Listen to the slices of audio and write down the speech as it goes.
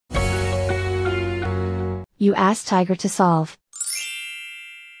You ask Tiger to solve.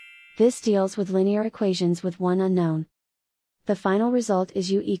 This deals with linear equations with one unknown. The final result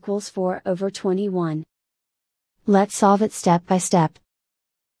is u equals 4/21. Let's solve it step by step.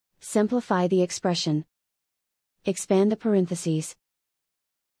 Simplify the expression. Expand the parentheses.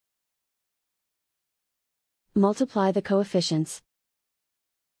 Multiply the coefficients.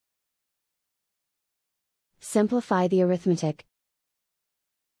 Simplify the arithmetic.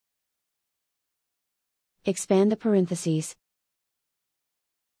 Expand the parentheses.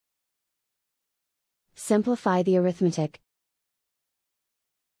 Simplify the arithmetic.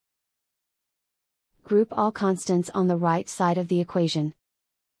 Group all constants on the right side of the equation.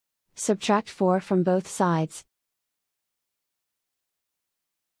 Subtract 4 from both sides.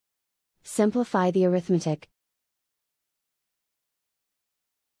 Simplify the arithmetic.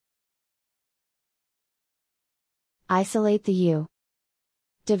 Isolate the u.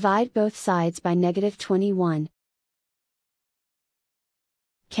 Divide both sides by -21.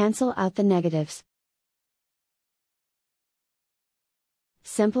 Cancel out the negatives.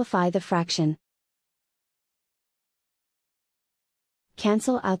 Simplify the fraction.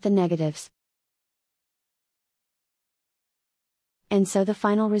 Cancel out the negatives. And so the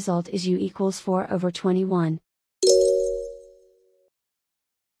final result is u equals 4/21.